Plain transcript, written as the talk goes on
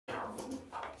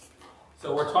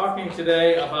So we're talking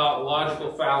today about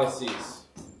logical fallacies.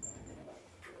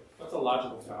 What's a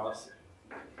logical fallacy?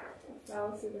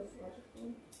 Fallacy that's logical.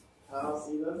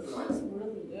 Fallacy that's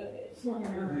Really good.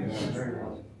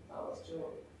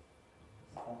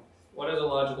 What is a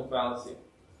logical fallacy?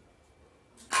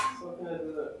 Something that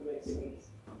doesn't make sense.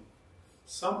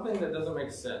 Something that doesn't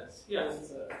make sense.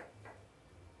 Yes.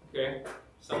 Okay.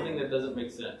 Something that doesn't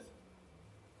make sense.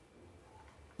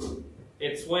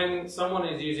 It's when someone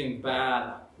is using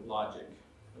bad logic.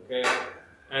 Okay?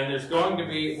 And there's going to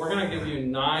be, we're going to give you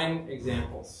 9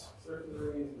 examples. Search for the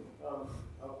reason.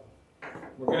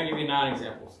 We're going to give you 9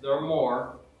 examples. There are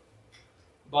more,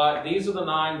 but these are the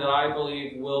 9 that I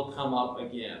believe will come up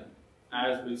again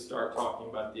as we start talking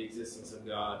about the existence of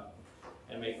God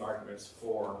and make arguments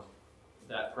for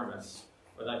that premise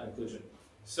or that conclusion.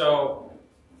 So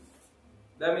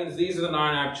that means these are the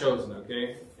 9 I've chosen,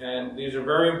 okay? And these are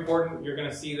very important. You're going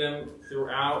to see them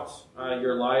throughout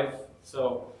your life.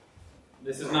 So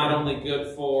this is not only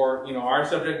good for, our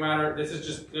subject matter, this is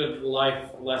just good life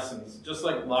lessons. Just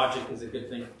like logic is a good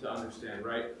thing to understand,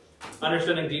 right?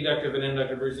 Understanding deductive and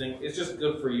inductive reasoning is just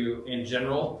good for you in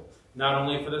general, not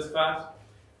only for this class.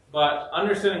 But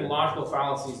understanding logical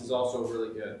fallacies is also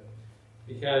really good.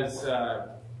 Because,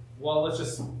 well, let's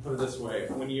just put it this way.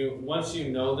 Once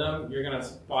you know them, you're going to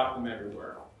spot them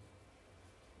everywhere.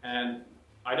 And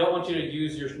I don't want you to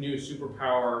use your new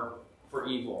superpower for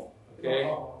evil, okay?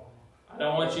 I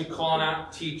don't want you calling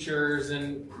out teachers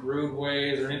in rude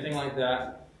ways or anything like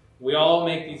that. We all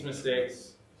make these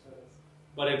mistakes,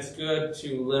 but it's good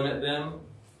to limit them,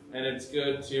 and it's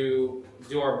good to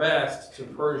do our best to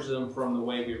purge them from the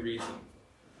way we reason.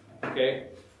 Okay?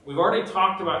 We've already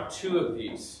talked about 2 of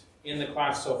these in the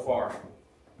class so far.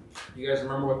 You guys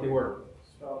remember what they were?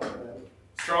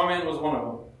 Straw man was one of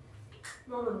them.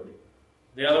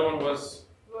 The other one was?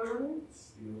 I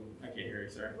can't hear you,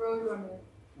 sorry. Roadrunner.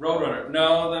 Roadrunner.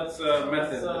 No, that's a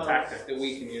method, a tactic that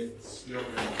we can use.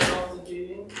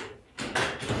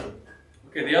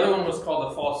 Okay, the other one was called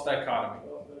the false dichotomy.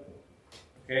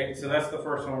 Okay, so that's the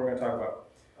first one we're going to talk about.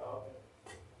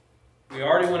 We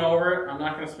already went over it. I'm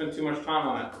not going to spend too much time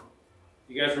on it.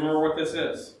 You guys remember what this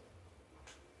is?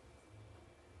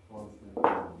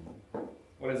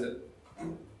 What is it?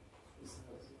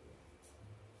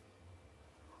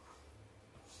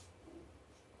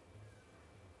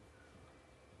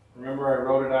 Remember I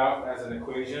wrote it out as an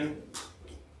equation?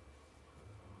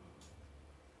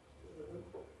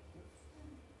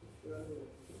 You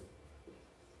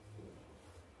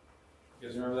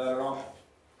guys remember that at all?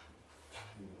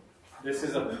 This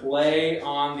is a play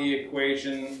on the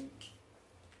equation,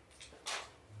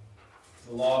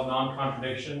 the law of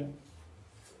non-contradiction.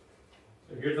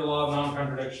 So here's the law of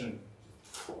non-contradiction.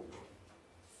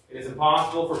 It is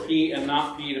impossible for P and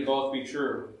not P to both be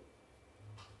true.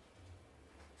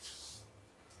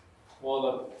 Well,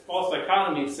 the false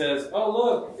dichotomy says, oh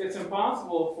look, it's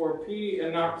impossible for P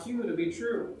and not Q to be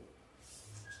true.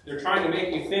 They're trying to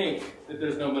make you think that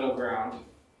there's no middle ground.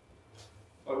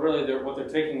 But really, what they're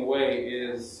taking away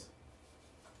is...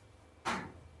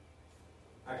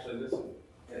 Actually, this...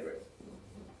 Anyway.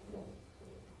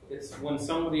 It's when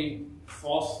somebody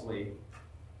falsely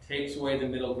takes away the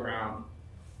middle ground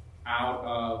out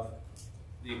of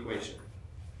the equation.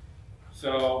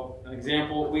 So, an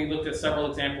example, we looked at several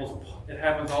examples. It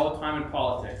happens all the time in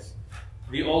politics.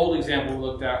 The old example we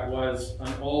looked at was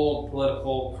an old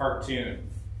political cartoon.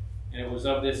 And it was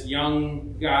of this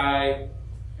young guy,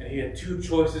 and he had 2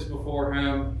 choices before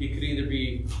him. He could either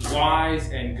be wise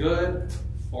and good,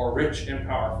 or rich and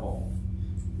powerful.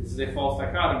 This is a false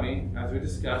dichotomy, as we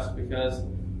discussed, because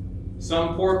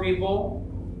some poor people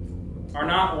are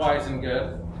not wise and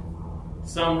good.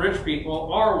 Some rich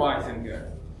people are wise and good.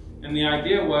 And the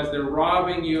idea was they're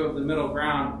robbing you of the middle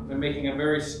ground and making a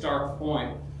very stark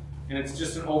point. And it's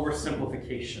just an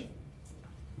oversimplification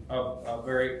of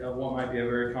what might be a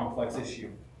very complex issue.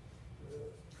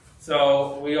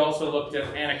 So we also looked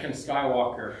at Anakin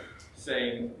Skywalker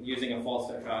using a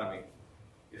false dichotomy.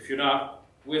 If you're not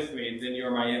with me, then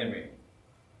you're my enemy.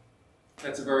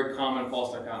 That's a very common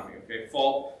false dichotomy. Okay,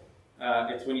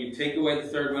 it's when you take away the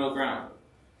third middle ground.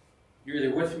 You're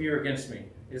either with me or against me.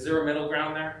 Is there a middle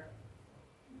ground there?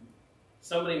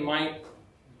 Somebody might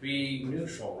be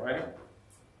neutral, right?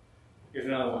 Here's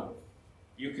another one.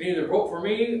 You can either vote for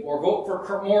me or vote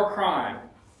for more crime.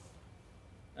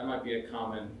 That might be a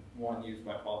common one used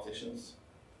by politicians.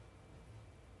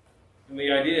 And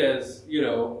the idea is, if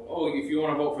you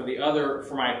want to vote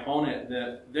for my opponent,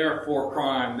 that they're for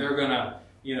crime, they're going to,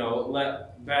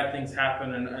 let bad things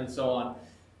happen and so on.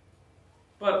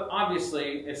 But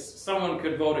obviously, if someone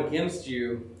could vote against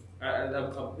you,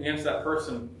 against that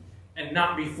person and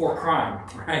not be for crime,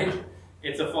 right?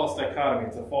 It's a false dichotomy.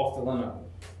 It's a false dilemma.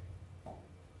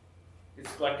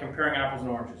 It's like comparing apples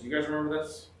and oranges. You guys remember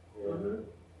this? Mm-hmm.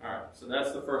 All right, so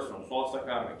that's the first one, false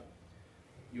dichotomy.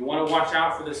 You want to watch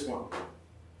out for this one.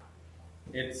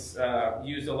 It's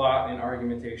used a lot in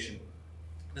argumentation.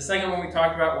 The second one we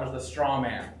talked about was the straw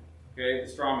man. Okay, the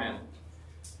straw man.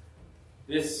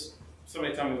 This,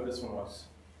 somebody tell me what this one was.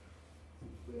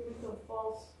 We make a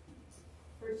false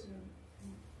person.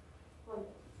 Like,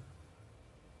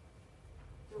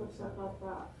 doing stuff like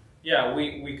that. Yeah,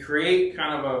 we create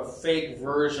kind of a fake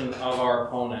version of our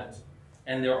opponent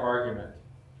and their argument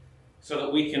so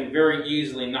that we can very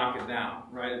easily knock it down,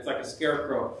 right? It's like a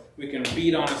scarecrow. We can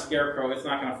beat on a scarecrow. It's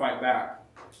not going to fight back.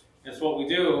 And so what we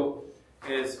do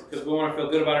is, because we want to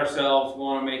feel good about ourselves, we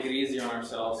want to make it easy on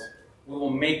ourselves, we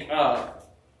will make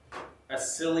up a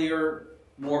sillier,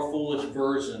 more foolish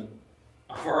version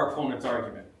of our opponent's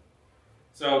argument.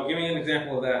 So give me an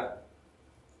example of that.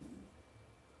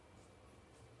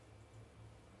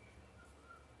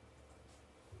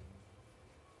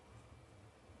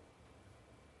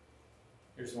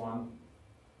 Here's one.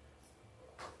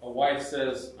 A wife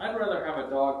says, "I'd rather have a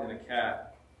dog than a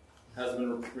cat."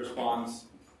 Husband responds,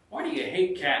 "Why do you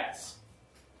hate cats?"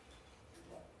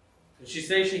 Did she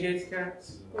say she hates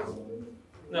cats?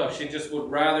 No, she just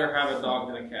would rather have a dog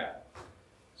than a cat.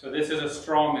 So this is a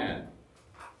straw man,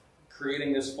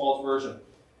 creating this false version.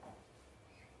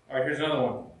 All right, here's another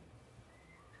one.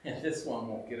 And this one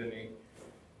won't get any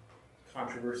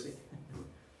controversy.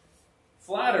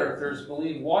 Flat earthers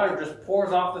believe water just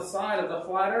pours off the side of the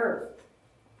flat earth.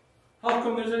 How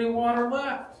come there's any water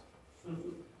left?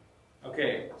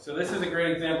 Okay, so this is a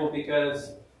great example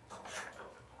because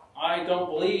I don't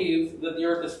believe that the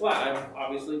earth is flat. I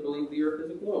obviously believe the earth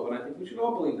is a globe, and I think we should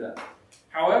all believe that.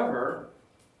 However,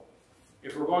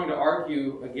 if we're going to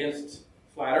argue against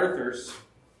flat earthers,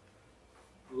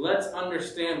 let's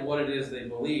understand what it is they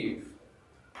believe.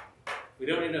 We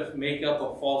don't need to make up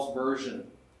a false version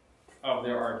of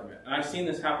their argument. And I've seen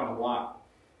this happen a lot.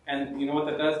 And you know what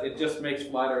that does? It just makes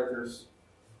flat earthers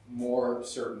more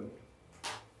certain.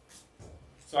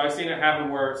 So I've seen it happen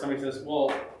where somebody says,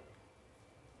 "Well,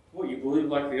 what, you believe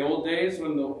like the old days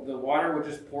when the water would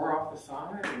just pour off the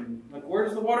side? And like, where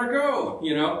does the water go?"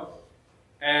 You know?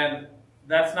 And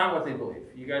that's not what they believe.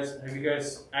 Have you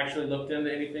guys actually looked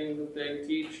into anything that they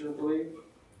teach or believe?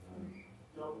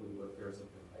 No, but there's like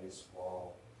an ice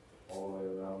wall all the way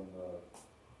around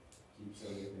keeps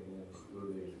everything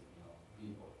including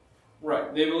people.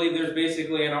 Right. They believe there's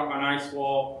basically an ice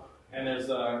wall, and there's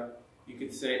you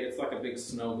could say it's like a big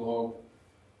snow globe.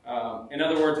 In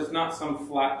other words, it's not some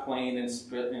flat plane in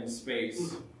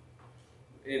space.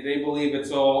 They believe it's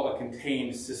all a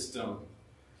contained system,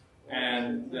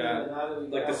 and that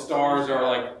like the stars are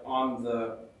like on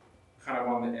the kind of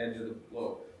on the edge of the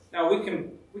globe. Now we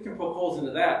can poke holes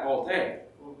into that all day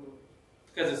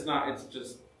because it's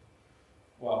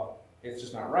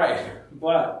just not right.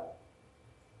 But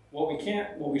what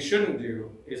we shouldn't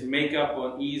do is make up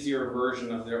an easier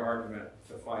version of their argument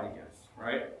to fight against,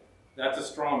 right? That's a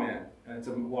straw man, and it's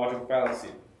a logical fallacy.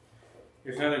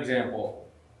 Here's another example.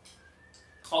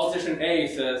 Politician A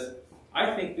says,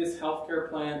 "I think this healthcare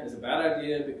plan is a bad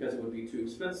idea because it would be too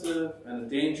expensive and a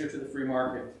danger to the free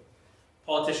market."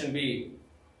 Politician B,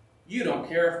 "You don't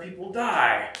care if people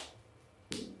die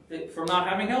from not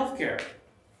having healthcare."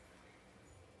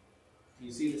 Do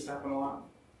you see this happen a lot?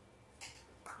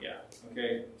 Yeah,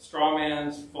 okay. Straw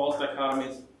mans, false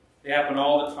dichotomies, they happen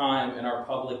all the time in our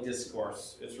public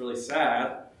discourse. It's really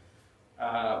sad,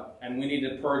 and we need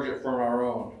to purge it from our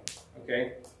own,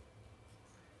 okay?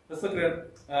 Let's look at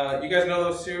it. You guys know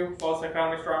those two, false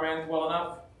dichotomy, straw mans, well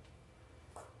enough?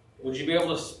 Would you be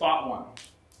able to spot one?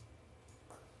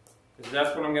 Because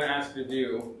that's what I'm going to ask you to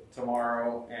do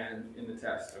tomorrow and in the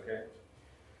test, okay?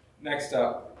 Next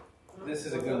up, this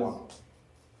is a good one.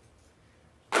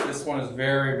 This one is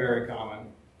very, very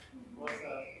common. What's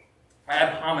that?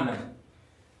 Ad hominem.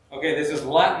 Okay, this is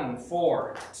Latin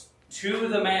for to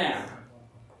the man.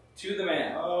 To the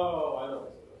man. Oh, I know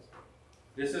what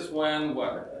This is when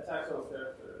what? Attack someone's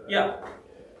character. Right? Yeah.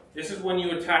 This is when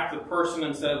you attack the person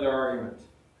instead of their argument.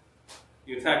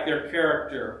 You attack their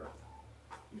character.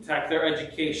 You attack their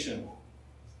education.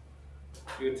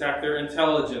 You attack their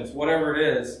intelligence. Whatever it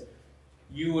is,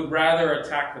 you would rather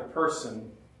attack the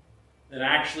person than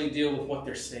actually deal with what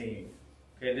they're saying.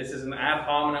 Okay, this is an ad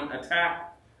hominem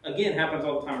attack. Again, happens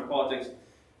all the time in politics.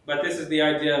 But this is the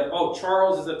idea of, oh,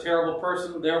 Charles is a terrible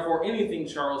person, therefore anything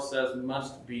Charles says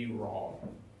must be wrong.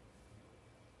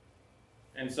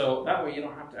 And so that way you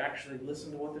don't have to actually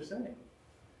listen to what they're saying.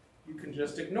 you can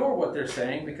just ignore what they're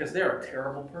saying because they're a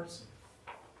terrible person.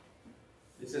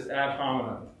 This is ad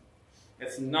hominem.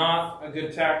 It's not a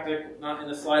good tactic, not in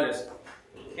the slightest.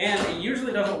 And it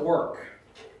usually doesn't work.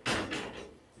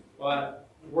 But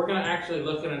we're going to actually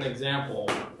look at an example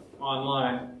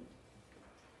online.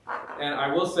 And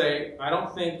I will say, I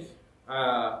don't think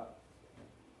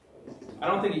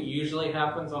it usually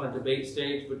happens on a debate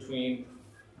stage between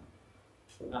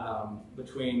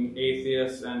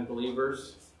atheists and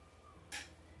believers,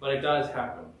 but it does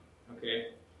happen.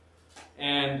 Okay,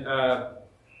 and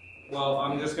well,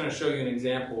 I'm just going to show you an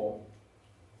example.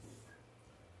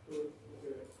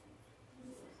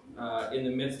 In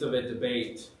the midst of a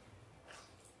debate.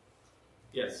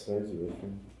 Yes. Can I use the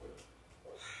restroom?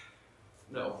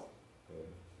 No.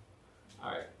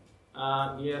 All right.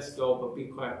 Yes, go, but be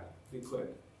quick. Be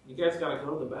quick. You guys gotta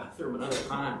go to the bathroom another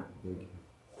time. Okay.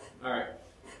 All right.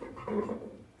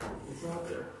 It's not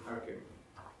there. Okay.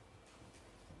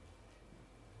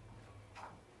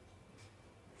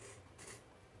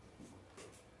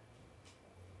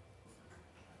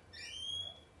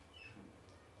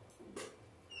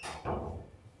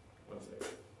 One second.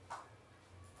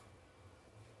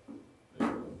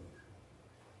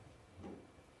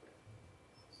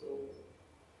 So,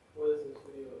 what is this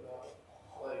video about?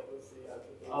 Like, what's the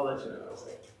application? I'll let you know.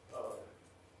 Okay. Oh.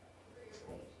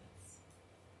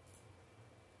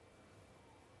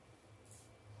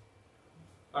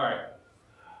 All right.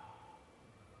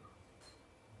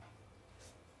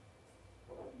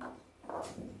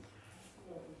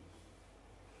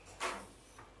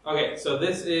 Okay, so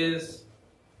this is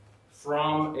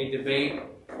from a debate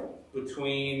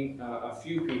between a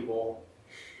few people.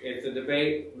 It's a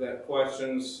debate that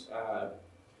questions,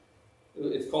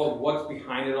 it's called What's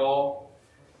Behind It All?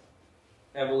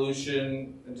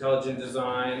 Evolution, Intelligent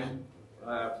Design.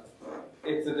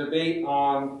 It's a debate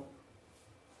on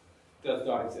does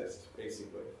God exist,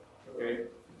 basically, okay?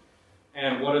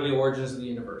 And what are the origins of the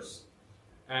universe?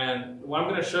 And what I'm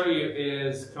going to show you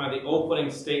is kind of the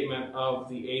opening statement of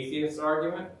the atheist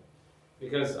argument,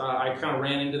 because I kind of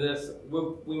ran into this.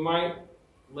 We might,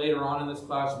 later on in this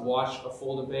class, watch a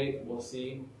full debate, we'll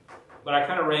see. But I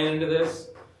kind of ran into this,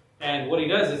 and what he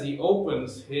does is he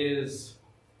opens his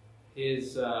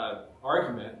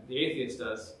argument, the atheist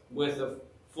does, with a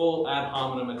full ad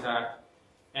hominem attack,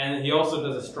 and he also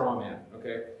does a straw man,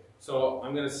 okay? So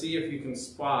I'm going to see if you can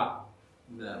spot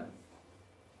them.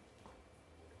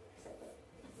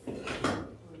 Can't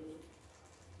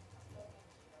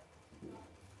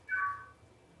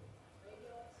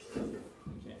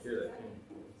hear that,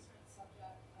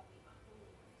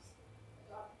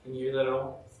 can you hear that at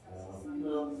all?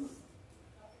 No.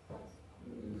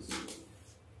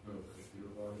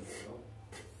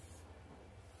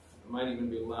 It might even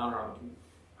be louder on the computer.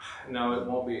 No, it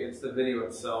won't be. It's the video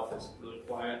itself. It's really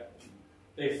quiet.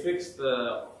 They fixed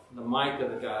the mic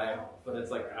of the guy, but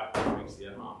it's like after he makes the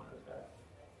ad hominem attack.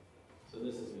 So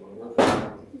this isn't even worth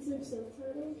it. Is there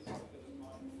subtitles?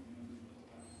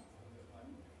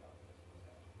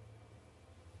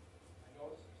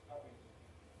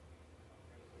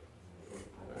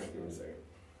 Alright, give me a second.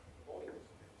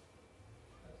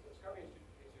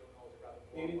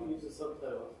 Maybe use the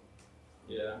subtitles.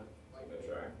 Yeah, I'm gonna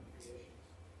try.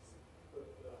 Put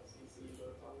CC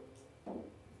both on it.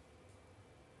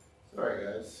 Sorry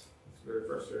guys, it's very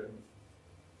frustrating.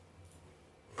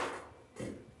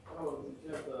 Oh, did you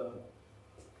have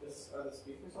are the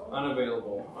speakers on?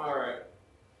 Unavailable. Alright.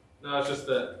 No, it's just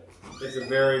that it's a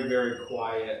very, very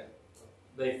quiet.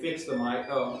 They fixed the mic.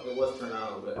 Oh, it was turned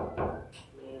on a little bit.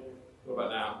 Yeah. What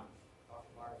about now?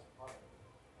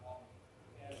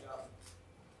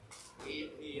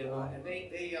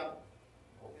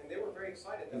 And they were very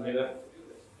excited that Can I you was hear able to do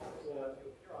this. Yeah. To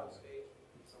appear on stage.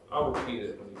 I'll repeat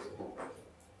it when you say.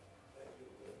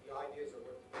 The ideas are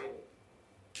worth debating,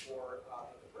 or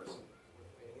the person is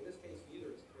worth debating. In this case,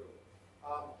 neither is true.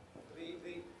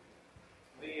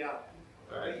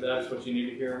 Alright, that's what you need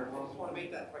to hear. I just want to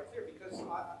make that quite clear because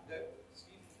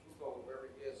Steve Hugo, wherever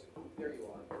he is, there you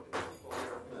are.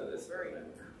 It's very,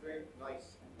 very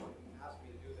nice. Asked me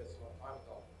to do this a long time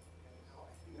ago, and now I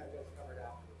think I've got it covered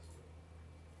afterwards.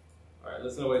 Alright,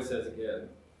 listen to what it says again.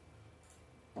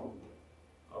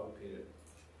 I'll repeat it.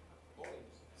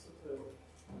 Subtitles.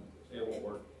 It won't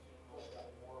work.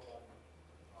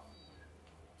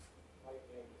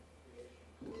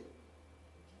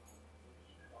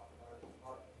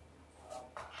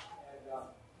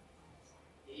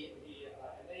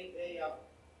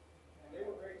 And they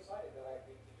were very excited that I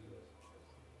agreed to do this.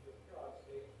 Because to appear on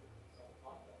stage with some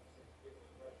context, it's give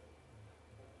expression.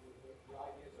 The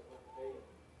ideas are worth debating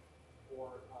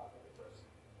for every person.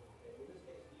 In this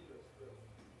case, neither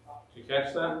You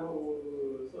catch that?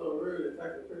 Ooh, so rude,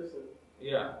 attack a person.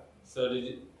 Yeah. So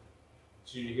did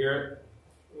you hear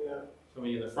it? Yeah.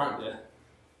 Somebody in the front did.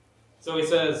 So he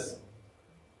says,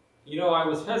 I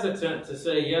was hesitant to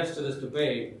say yes to this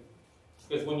debate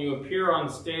because when you appear on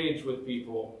stage with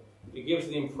people, it gives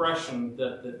the impression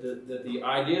that the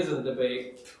ideas of the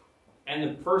debate and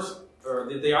the person, or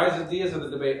the ideas of the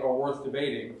debate are worth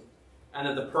debating, and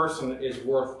that the person is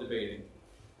worth debating.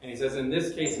 And he says, in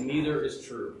this case, neither is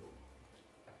true.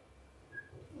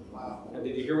 Wow. And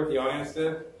did you hear what the audience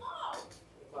did?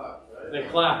 Clap, right? They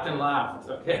clapped and laughed.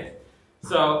 Okay.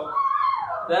 So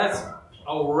that's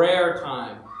a rare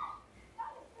time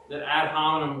that ad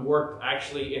hominem worked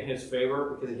actually in his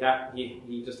favor, because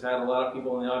he just had a lot of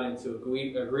people in the audience who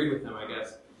agreed with him, I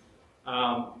guess.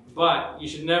 But you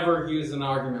should never use an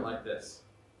argument like this.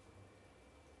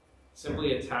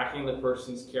 Simply attacking the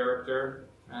person's character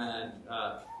and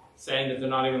saying that they're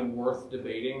not even worth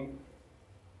debating.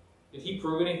 Did he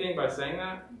prove anything by saying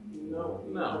that? No.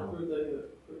 No.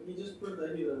 He just proved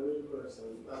that he's a rude person.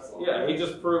 That's all. Yeah, he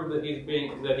just proved that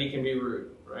he can be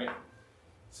rude, right?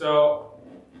 So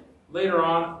later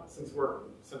on, since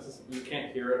you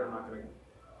can't hear it, I'm not going to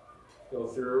go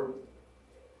through.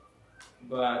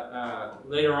 But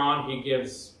later on, he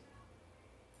gives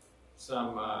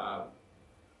some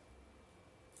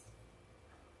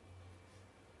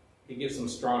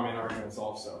strawman arguments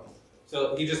also.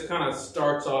 So he just kind of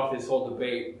starts off his whole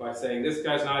debate by saying, this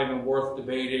guy's not even worth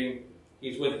debating.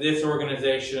 He's with this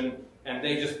organization, and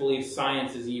they just believe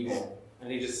science is evil.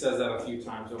 And he just says that a few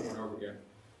times over and over again.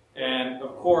 And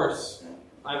of course,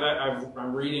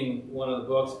 I'm reading one of the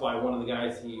books by one of the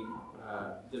guys he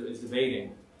is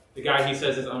debating. The guy he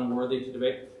says is unworthy to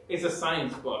debate. It's a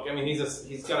science book. I mean,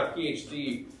 he's got a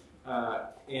PhD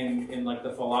in like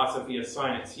the philosophy of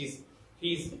science.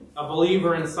 He's a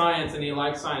believer in science, and he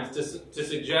likes science. To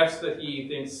suggest that he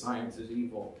thinks science is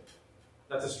evil,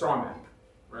 that's a straw man,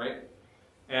 right?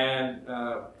 And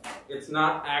it's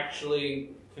not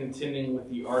actually contending with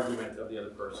the argument of the other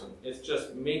person. It's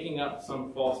just making up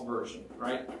some false version,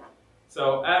 right?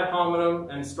 So ad hominem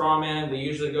and straw man, they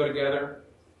usually go together.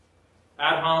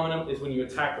 Ad hominem is when you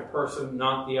attack the person,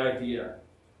 not the idea.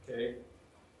 Okay?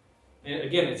 And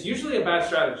again, it's usually a bad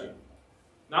strategy.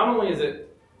 Not only is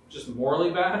it just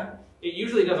morally bad, it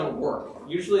usually doesn't work.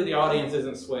 Usually the audience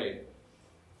isn't swayed.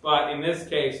 But in this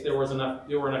case, there were enough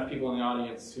people in the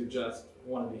audience who just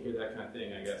wanted to hear that kind of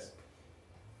thing, I guess.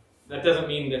 That doesn't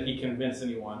mean that he convinced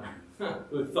anyone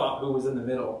who was in the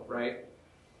middle, right?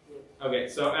 Okay,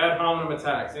 so ad hominem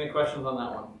attacks. Any questions on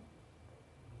that one?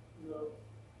 No.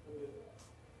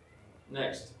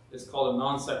 Next, it's called a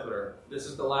non sequitur. This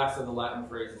is the last of the Latin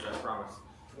phrases, I promise.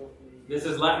 This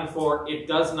is Latin for it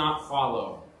does not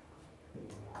follow.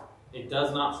 It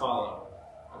does not follow.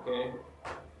 Okay?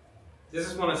 This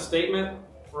is when a statement,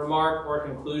 remark, or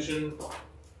conclusion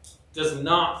does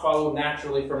not follow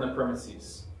naturally from the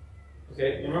premises.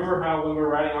 Okay? Remember how when we're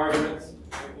writing arguments,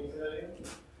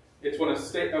 it's when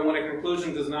a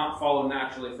conclusion does not follow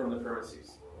naturally from the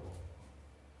premises.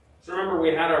 So remember, we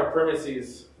had our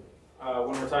premises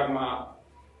when we're talking about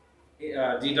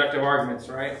deductive arguments,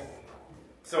 right?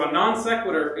 So a non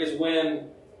sequitur is when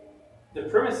the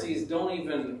premises don't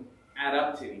even add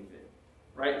up to anything,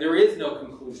 right? There is no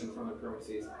conclusion from the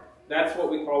premises. That's what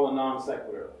we call a non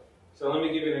sequitur. So let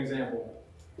me give you an example.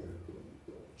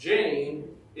 Jane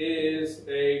is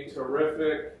a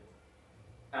terrific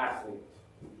athlete.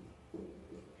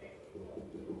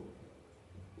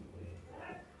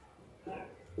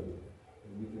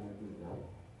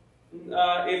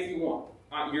 If you want.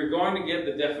 You're going to get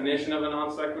the definition of a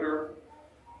non sequitur.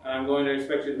 I'm going to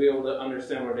expect you to be able to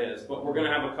understand what it is, but we're going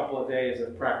to have a couple of days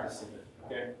of practicing it,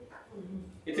 okay?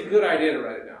 It's a good idea to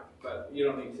write it down, but you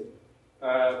don't need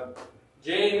to.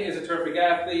 Jane is a terrific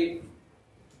athlete.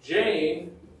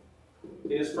 Jane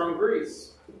is from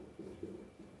Greece.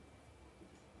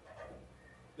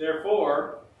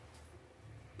 Therefore,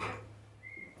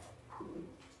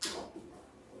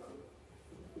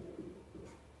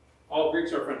 all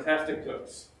Greeks are fantastic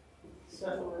cooks.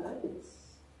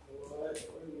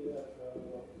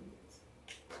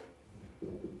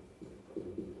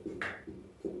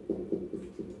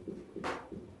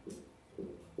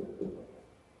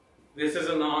 This is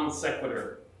a non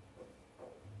sequitur.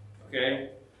 Okay?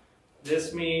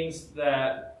 This means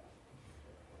that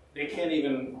they can't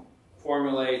even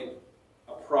formulate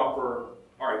a proper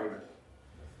argument.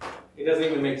 It doesn't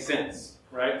even make sense,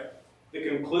 right? The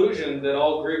conclusion that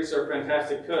all Greeks are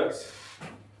fantastic cooks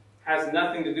has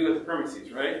nothing to do with the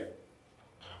premises, right?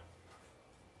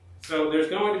 So there's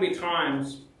going to be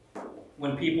times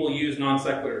when people use non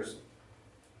sequiturs.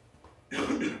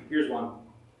 Here's one.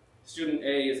 Student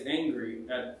A is angry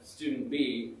at student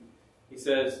B. He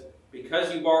says,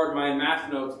 "Because you borrowed my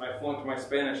math notes, I flunked my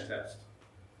Spanish test."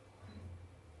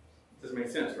 Doesn't make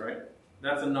sense, right?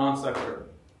 That's a non sequitur.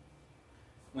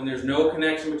 When there's no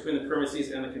connection between the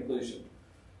premises and the conclusion.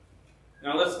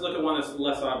 Now let's look at one that's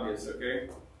less obvious, okay?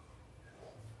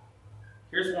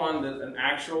 Here's one that an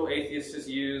actual atheist has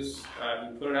used.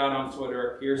 He put it out on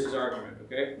Twitter. Here's his argument,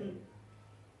 okay?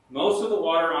 Most of the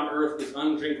water on earth is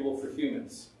undrinkable for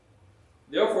humans.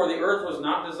 Therefore, the earth was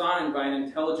not designed by an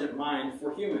intelligent mind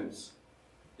for humans.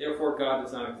 Therefore, God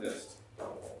does not exist.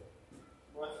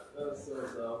 What? That's so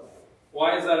dumb.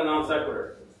 Why is that a non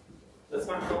sequitur? Let's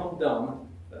not call him dumb.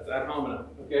 That's ad hominem,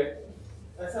 okay?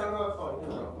 That's not really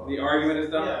fun. The argument is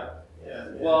dumb? Yeah.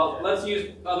 Well, let's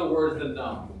use other words than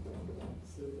dumb.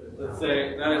 Stupid. Let's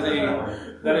say that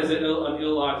is an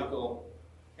illogical.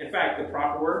 In fact, the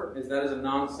proper word is that is a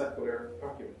non sequitur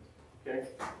argument. Okay.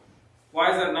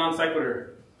 Why is that a non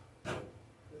sequitur?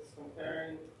 It's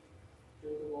comparing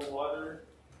drinkable water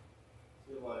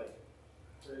to like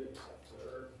creation.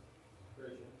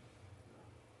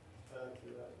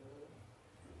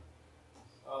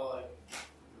 Oh, like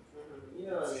you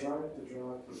know what I It's mean? trying to draw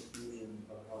a conclusion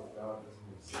of how God doesn't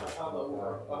exist. How the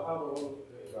world was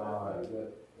created. God, that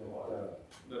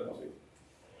The-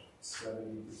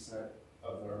 70%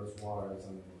 of the earth's water is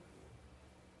underneath.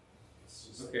 It's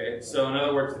just- Okay, so in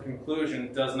other words, the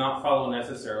conclusion does not follow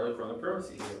necessarily from the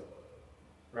premises,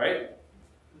 right?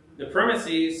 The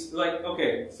premises, like,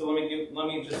 okay, so let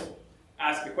me just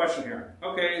ask a question here.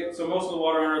 Okay, so most of the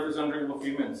water on earth is undrinkable for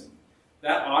humans.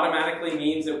 That automatically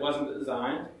means it wasn't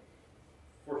designed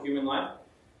for human life.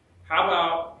 How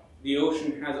about the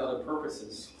ocean has other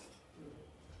purposes?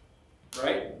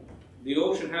 Right? The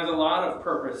ocean has a lot of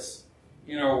purpose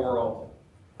in our world.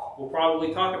 We'll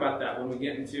probably talk about that when we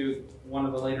get into one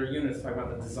of the later units, talking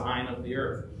about the design of the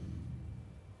earth.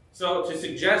 So to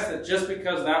suggest that just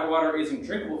because that water isn't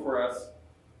drinkable for us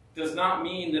does not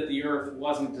mean that the earth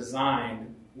wasn't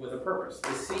designed with a purpose.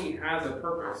 The sea has a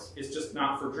purpose. It's just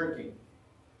not for drinking.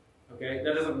 Okay?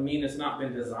 That doesn't mean it's not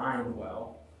been designed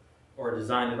well or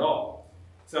designed at all.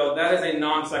 So that is a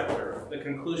non sequitur. The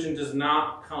conclusion does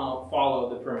not follow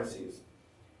the premises.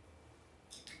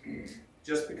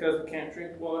 Just because we can't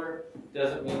drink water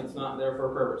doesn't mean it's not there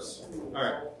for a purpose. All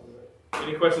right.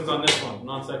 Any questions on this one?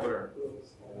 Non sequitur.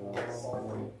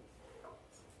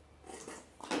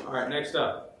 All right, next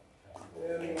up.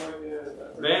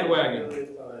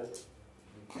 Bandwagon.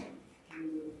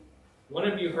 When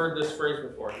have you heard this phrase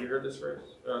before? Have you heard this phrase?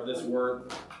 This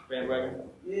word, bandwagon?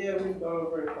 Yeah, we've gone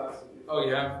over it classes before. Oh,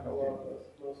 yeah? A lot of us,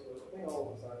 most of us. I think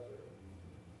all of us actually.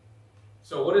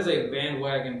 So what is a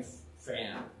bandwagon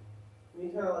fan? We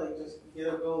kind of like just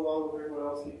go along with everyone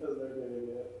else because they're doing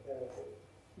it. Kind of thing.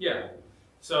 Yeah.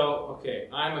 So, okay,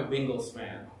 I'm a Bengals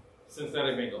fan.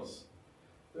 Cincinnati Bengals.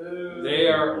 Boo. They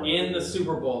are in the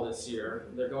Super Bowl this year.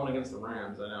 They're going against the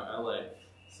Rams. I know, LA.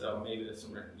 So maybe there's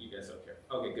some, you guys don't care.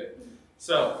 Okay, good.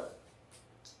 So,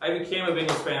 I became a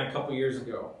Bengals fan a couple years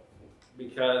ago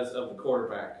because of the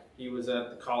quarterback. He was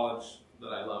at the college that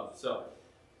I love. So,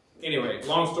 anyway,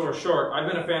 long story short, I've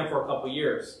been a fan for a couple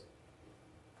years.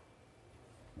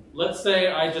 Let's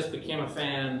say I just became a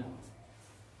fan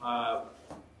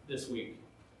this week.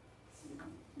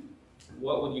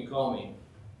 What would you call me?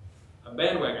 A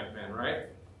bandwagon fan, right?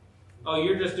 Oh,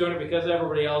 you're just doing it because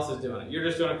everybody else is doing it. You're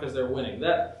just doing it because they're winning.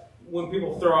 That when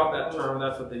people throw out that term,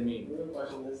 that's what they mean. The real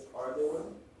question is, are they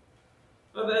winning?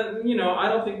 But then, I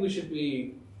don't think we should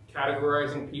be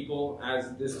categorizing people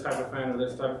as this type of fan or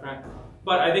this type of fan.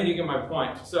 But I think you get my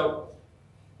point. So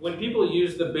when people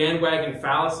use the bandwagon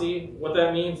fallacy, what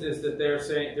that means is that they're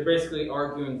basically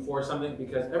arguing for something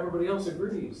because everybody else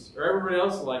agrees or everybody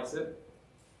else likes it.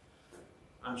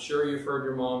 I'm sure you've heard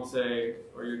your mom say,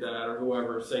 or your dad, or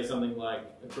whoever say something like,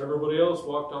 "If everybody else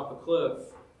walked off a cliff,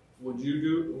 would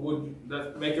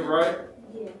that make it right?"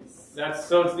 Yes.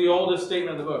 So it's the oldest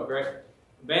statement of the book, right?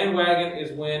 Bandwagon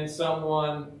is when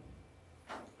someone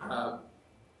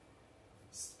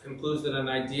concludes that an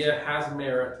idea has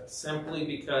merit simply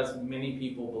because many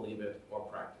people believe it or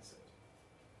practice it.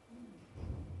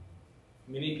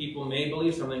 Many people may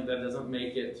believe something that doesn't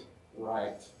make it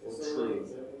right or true.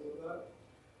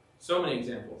 So many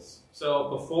examples. So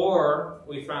before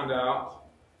we found out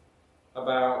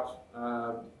about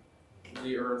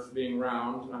the Earth being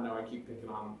round, I know I keep picking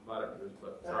on flat earthers,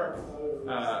 but sorry.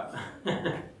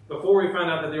 Before we found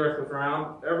out that the Earth was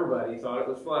round, everybody thought it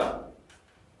was flat.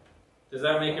 Does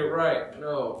that make it right?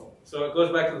 No. So it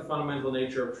goes back to the fundamental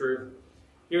nature of truth.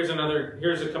 Here's a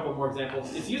couple more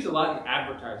examples. It's used a lot in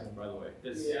advertising, by the way,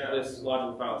 this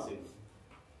logical fallacy.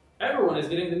 Everyone is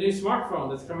getting the new smartphone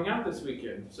that's coming out this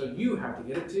weekend, so you have to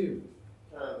get it too.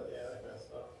 Yeah, that kind of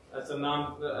stuff.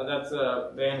 That's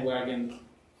a bandwagon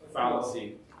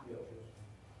fallacy.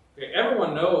 Okay,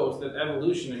 everyone knows that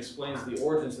evolution explains the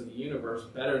origins of the universe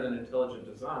better than intelligent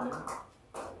design.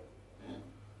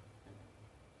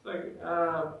 It's like,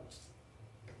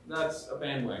 that's a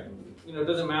bandwagon. It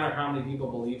doesn't matter how many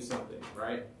people believe something,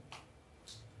 right?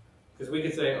 Because we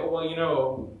could say, oh,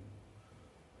 well,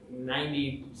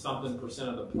 90-something%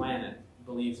 of the planet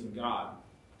believes in God.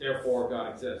 Therefore,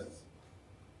 God exists.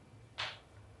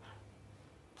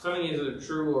 Something is either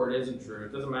true or it isn't true.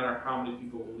 It doesn't matter how many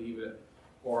people believe it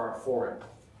or are for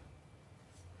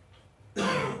it.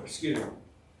 Excuse me.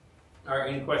 All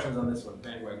right, any questions on this one?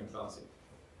 Bandwagon fallacy.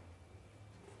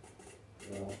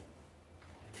 No.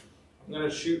 I'm going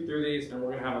to shoot through these, and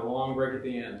we're going to have a long break at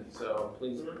the end. So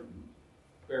please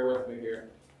bear with me here.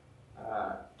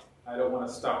 I don't want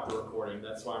to stop the recording.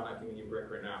 That's why I'm not giving you a break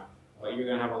right now. But you're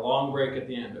going to have a long break at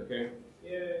the end, okay?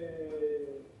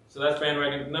 Yay! So that's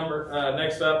bandwagon number.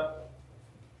 Next up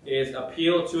is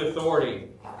appeal to authority.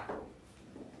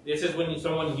 This is when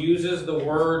someone uses the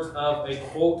words of a,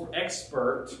 quote,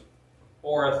 expert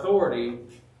or authority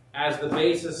as the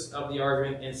basis of the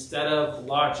argument instead of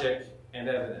logic and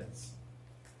evidence.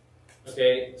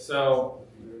 Okay, so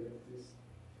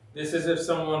this is if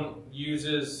someone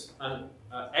uses an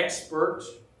expert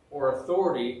or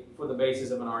authority for the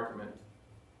basis of an argument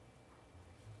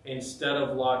instead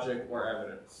of logic or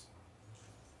evidence.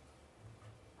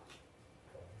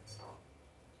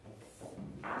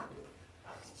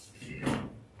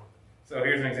 So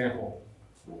here's an example.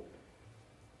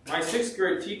 My 6th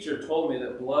grade teacher told me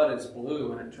that blood is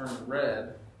blue and it turns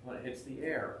red when it hits the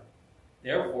air.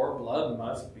 Therefore, blood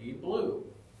must be blue.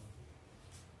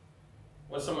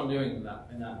 What's someone doing in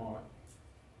that moment?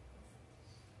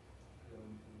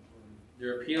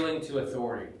 They're appealing to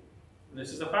authority. And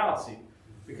this is a fallacy.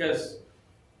 Because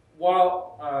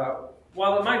while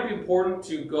it might be important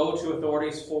to go to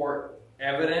authorities for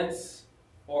evidence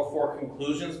or for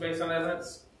conclusions based on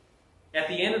evidence, at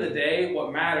the end of the day,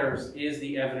 what matters is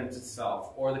the evidence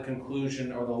itself, or the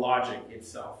conclusion, or the logic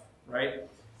itself, right?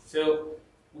 So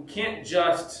we can't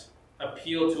just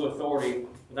appeal to authority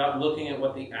without looking at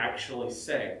what they actually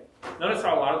say. Notice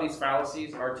how a lot of these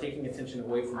fallacies are taking attention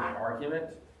away from the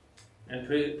argument and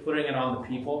putting it on the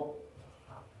people,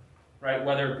 right?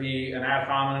 Whether it be an ad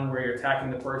hominem where you're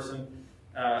attacking the person,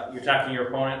 you're attacking your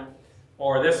opponent,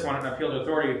 or this one, an appeal to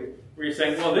authority, where you're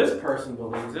saying, well, this person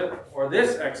believes it, or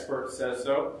this expert says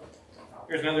so.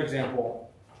 Here's another example.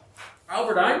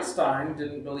 Albert Einstein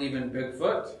didn't believe in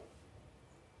Bigfoot.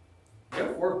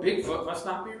 Therefore, Bigfoot must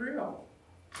not be real.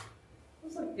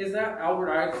 It's like, is that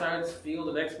Albert Einstein's field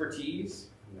of expertise?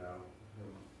 No.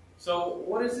 So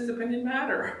what does his opinion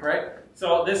matter, right?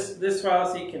 So this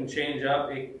fallacy can change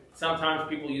up. Sometimes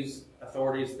people use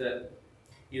authorities that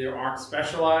either aren't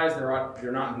specialized,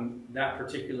 they're not in that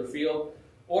particular field,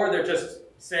 or they're just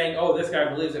saying, oh, this guy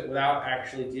believes it without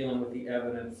actually dealing with the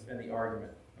evidence and the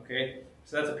argument. Okay?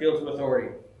 So that's appeal to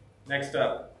authority. Next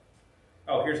up.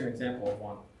 Oh, here's an example of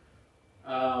one.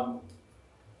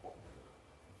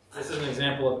 This is an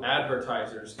example of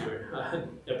advertisers doing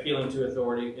appealing to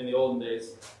authority in the olden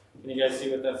days. Can you guys see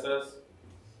what that says?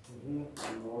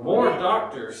 More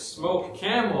doctors smoke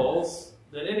Camels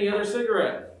than any other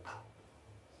cigarette.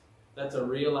 That's a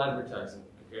real advertising,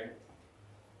 okay?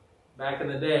 Back in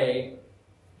the day,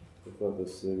 I thought the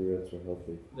cigarettes were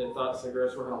healthy. they thought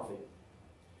cigarettes were healthy.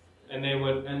 And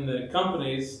the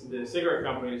companies, the cigarette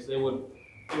companies, they would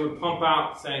pump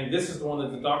out saying, this is the one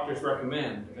that the doctors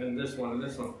recommend, and this one, and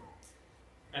this one.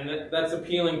 And that's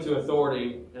appealing to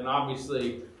authority, and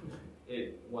obviously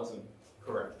it wasn't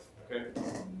correct, okay?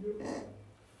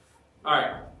 All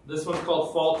right, this one's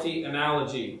called faulty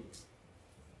analogy.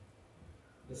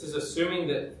 This is assuming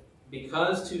that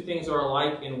because two things are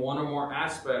alike in one or more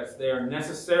aspects, they are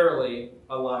necessarily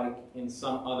alike in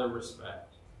some other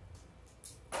respect.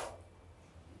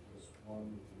 Just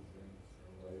one, two things,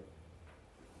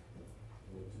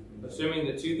 right? Assuming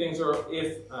that two things are,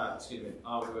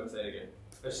 I'll go and say it again.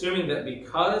 Assuming that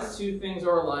because two things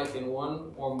are alike in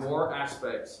one or more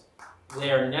aspects,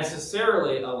 they are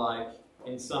necessarily alike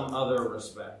in some other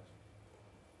respect.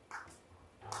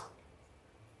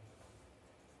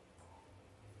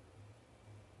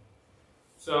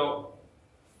 So,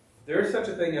 there's such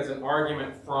a thing as an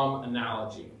argument from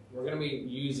analogy. We're going to be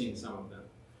using some of them.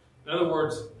 In other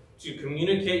words, to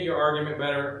communicate your argument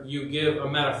better, you give a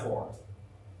metaphor.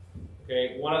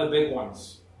 Okay, one of the big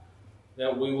ones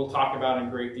that we will talk about in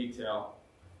great detail.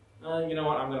 You know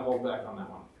what? I'm going to hold back on that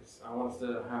one because I want us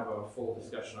to have a full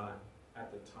discussion on it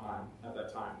at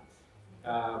that time.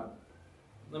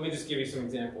 Let me just give you some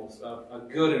examples of a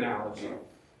good analogy.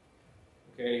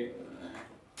 Okay,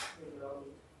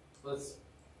 a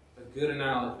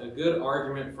good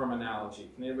argument from analogy.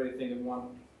 Can anybody think of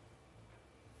one?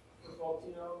 A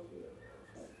faulty analogy?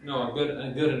 No, a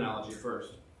good analogy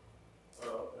first. Oh,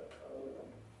 okay.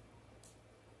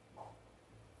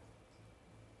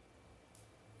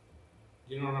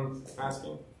 Do you know what I'm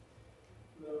asking?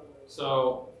 No.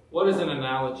 So, what is an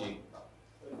analogy?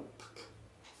 So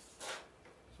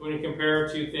when you compare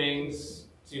two things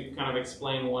to kind of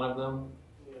explain one of them.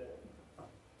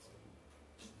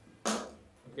 Yeah.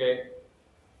 Okay.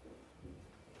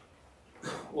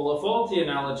 Well, a faulty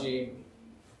analogy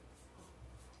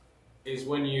is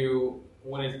when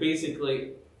it's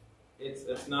basically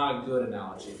it's not a good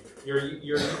analogy.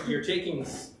 You're taking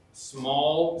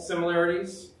small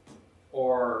similarities,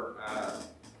 or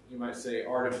you might say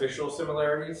artificial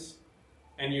similarities,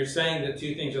 and you're saying that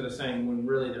two things are the same when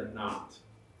really they're not.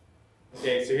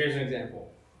 Okay, so here's an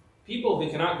example. People who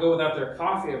cannot go without their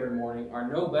coffee every morning are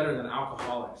no better than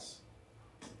alcoholics.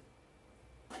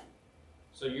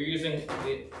 So you're using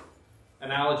the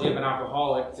analogy of an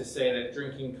alcoholic to say that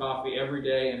drinking coffee every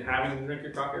day and having to drink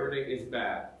your coffee every day is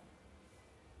bad.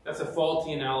 That's a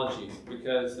faulty analogy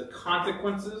because the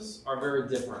consequences are very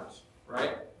different,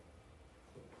 right?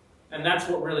 And that's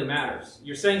what really matters.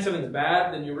 You're saying something's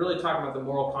bad, then you're really talking about the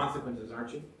moral consequences,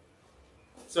 aren't you?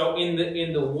 So in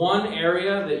the one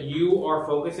area that you are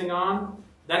focusing on,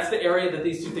 that's the area that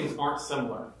these two things aren't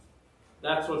similar.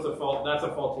 That's a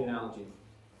faulty analogy.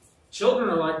 Children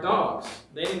are like dogs.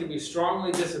 They need to be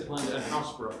strongly disciplined and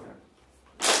housebroken.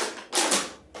 Is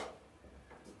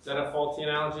that a faulty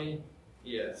analogy?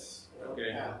 Yes.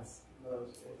 Okay.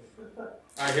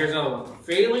 Alright, here's another one.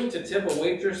 Failing to tip a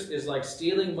waitress is like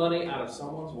stealing money out of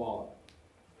someone's wallet.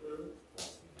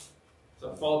 It's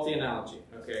a faulty analogy.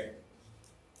 Okay.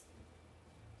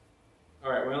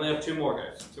 Alright, we only have two more,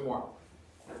 guys. Two more.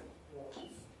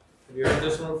 Have you heard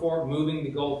this one before? Moving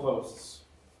the goalposts.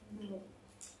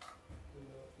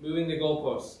 Moving the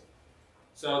goalposts.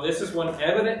 So this is when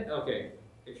okay,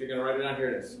 if you're going to write it down, here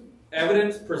it is.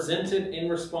 Evidence presented in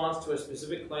response to a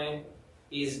specific claim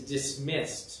is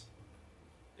dismissed,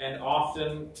 and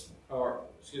other,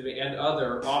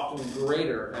 often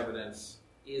greater evidence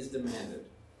is demanded.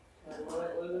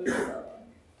 What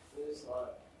is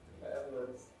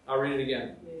evidence? I'll read it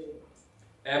again.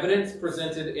 Evidence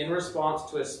presented in response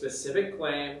to a specific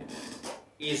claim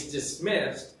is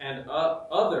dismissed, and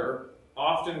other,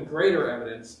 often greater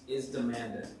evidence is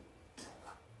demanded.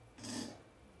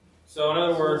 So in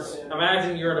other words,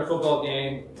 imagine you're at a football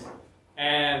game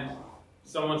and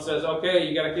someone says, okay,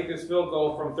 you got to kick this field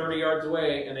goal from 30 yards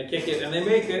away, and they kick it and they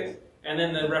make it, and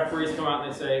then the referees come out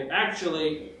and they say,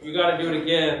 actually, you got to do it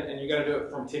again, and you got to do it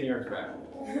from 10 yards back.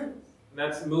 And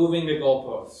that's moving the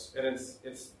goalposts. And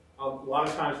it's a lot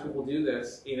of times people do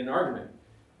this in an argument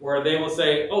where they will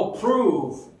say, oh,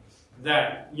 prove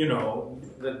that,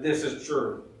 that this is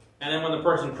true. And then when the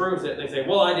person proves it, they say,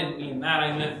 well, I didn't mean that,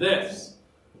 I meant this.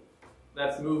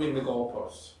 That's moving the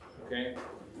goalposts, okay?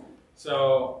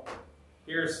 So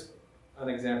here's an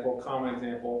example, common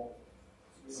example.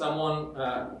 Someone,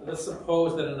 let's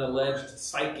suppose that an alleged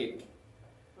psychic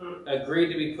agreed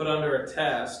to be put under a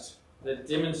test that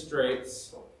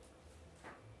demonstrates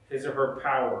his or her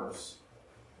powers,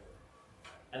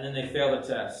 and then they fail the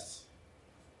test.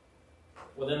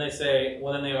 Well, then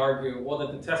they argue, well,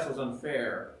 that the test was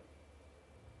unfair,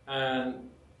 and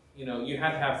you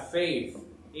had to have faith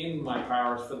in my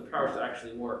powers for the powers to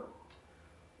actually work.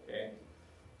 Okay,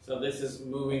 so this is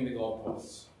moving the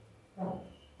goalposts.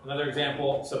 Another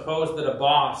example: suppose that a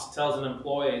boss tells an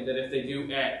employee that if they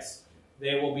do X,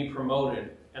 they will be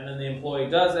promoted, and then the employee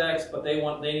does X, but they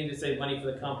need to save money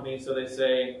for the company, so they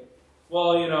say,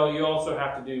 well, you also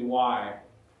have to do Y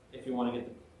if you want to get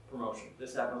the promotion.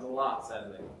 This happens a lot,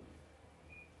 sadly.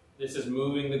 This is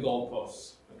moving the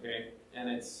goalposts, okay? And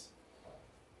it's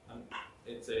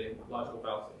a logical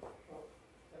fallacy.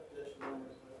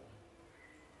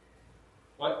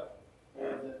 What?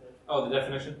 Oh, the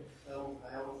definition?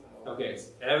 Okay, it's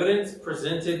evidence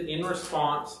presented in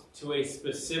response to a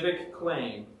specific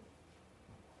claim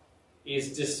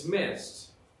is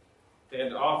dismissed,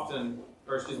 and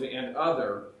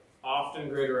other, often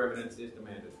greater evidence is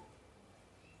demanded.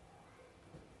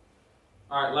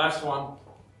 All right, last one.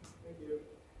 Thank you.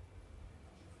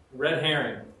 Red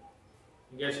herring.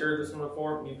 You guys heard this one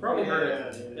before? You probably heard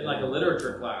it in like a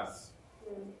literature class.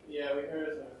 Yeah, we heard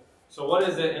it. So what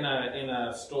is it in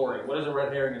a story? What is a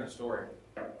red herring in a story?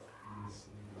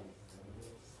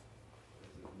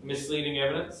 Misleading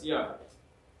evidence? Yeah.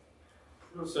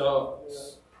 So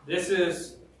this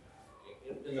is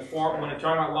in the form, when I'm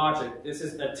talking about logic, this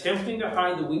is attempting to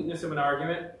hide the weakness of an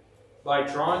argument by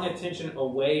drawing attention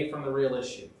away from the real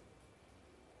issue.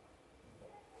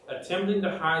 Attempting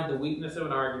to hide the weakness of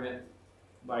an argument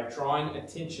by drawing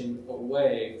attention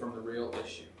away from the real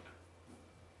issue.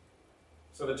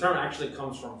 So the term actually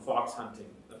comes from fox hunting.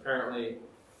 Apparently,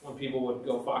 when people would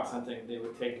go fox hunting, they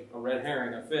would take a red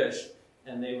herring, a fish,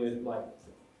 and they would like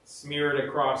smear it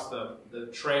across the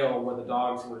trail where the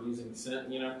dogs were using the scent,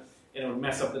 and it would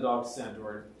mess up the dog's scent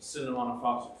or send them on a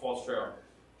false trail.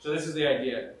 So this is the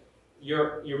idea.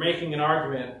 You're making an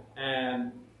argument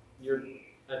and you're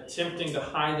attempting to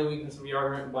hide the weakness of the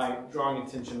argument by drawing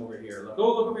attention over here. Like,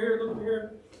 oh, look over here, look over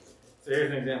here. So here's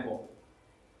an example.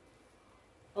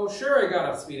 Oh, sure, I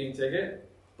got a speeding ticket,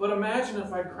 but imagine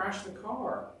if I crashed the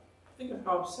car. Think of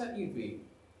how upset you'd be.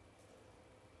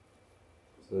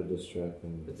 So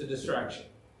distracting. It's a distraction.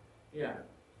 Yeah.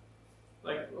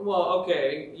 Like, well,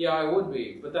 okay, yeah, I would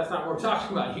be, but that's not what we're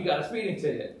talking about. You got a speeding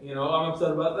ticket. I'm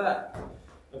upset about that.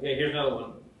 Okay, here's another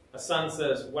one. A son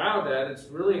says, wow, Dad, it's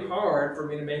really hard for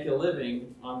me to make a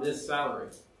living on this salary.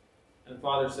 And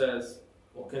father says,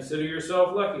 well, consider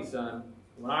yourself lucky, son.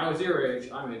 When I was your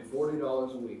age, I made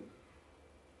 $40 a week.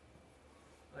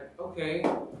 Like, okay.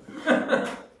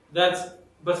 That's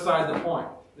beside the point.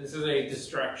 This is a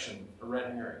distraction, a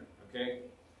red herring, okay?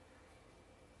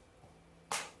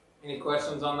 Any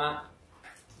questions on that?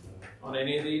 On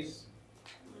any of these?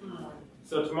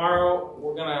 So tomorrow,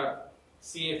 we're going to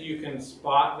see if you can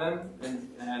spot them,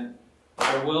 and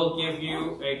I will give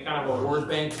you a kind of a word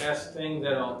bank test thing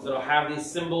that'll have these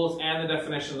symbols and the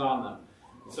definitions on them.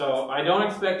 So I don't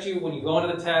expect you, when you go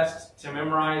into the test, to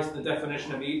memorize the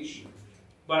definition of each,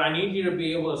 but I need you to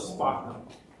be able to spot them,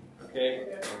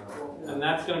 okay? And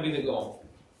that's going to be the goal.